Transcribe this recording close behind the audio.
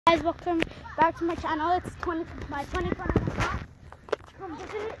Guys, welcome back to my channel. It's my 2020 vlog. Come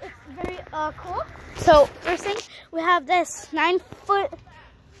visit it. It's very cool. So first thing, we have this 9-foot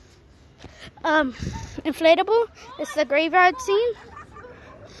inflatable. It's the graveyard scene.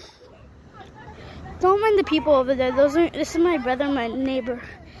 Don't mind the people over there. This is my brother, my neighbor.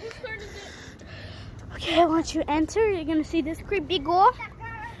 Okay, once you enter, you're gonna see this creepy ghoul.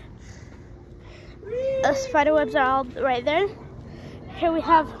 The spider webs are all right there. Here we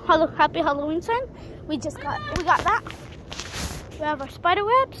have Happy Halloween sign. We got that. We have our spider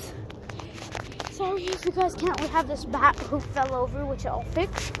webs. Sorry if you guys can't. We have this bat who fell over, which I'll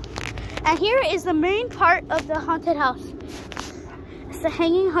fix. And here is the main part of the haunted house. It's the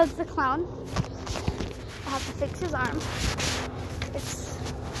hanging hugs the clown. I have to fix his arm. It's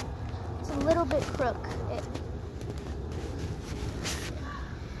a little bit crook.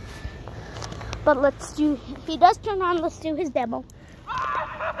 But let's do, if he does turn on, let's do his demo.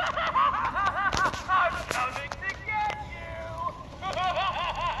 I'm coming to get you!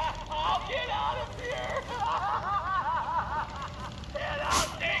 I'll get out of here! And I'll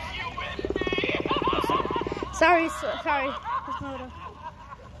take you with me! Sorry.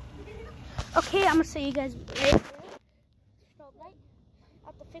 Okay, I'm gonna show you guys right there. Strobe light. I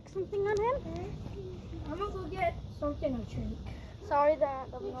have to fix something on him. I'm gonna go get something to drink. Sorry that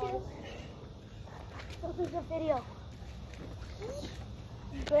the noise. This is a video.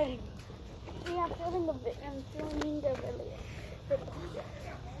 Great. Yeah, I'm filming the video.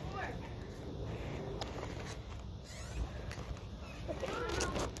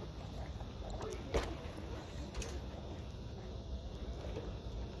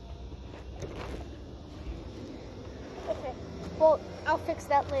 Okay. Well, I'll fix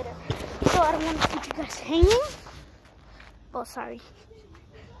that later. So I don't want to keep you guys hanging. Oh, sorry.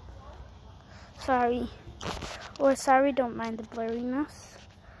 Sorry, don't mind the blurriness.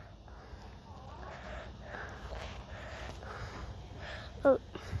 Oh,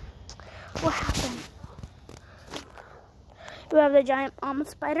 what happened? We have the giant mama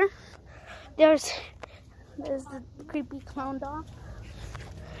spider. There's the creepy clown doll.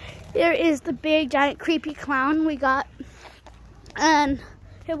 There is the big giant creepy clown we got. And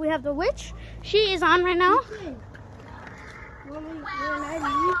here we have the witch. She is on right now.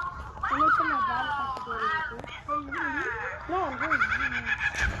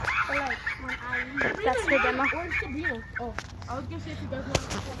 That's the demo. Oh, I was gonna say if you guys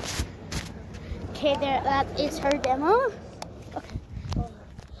want. Okay, that is her demo.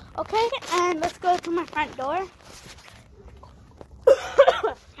 Okay, and let's go to my front door.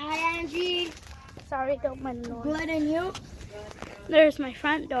 Hi, Angie. Sorry, don't mind the noise. Good, and you? There's my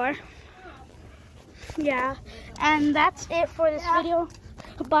front door. Yeah, and that's it for this video.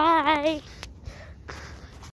 Bye.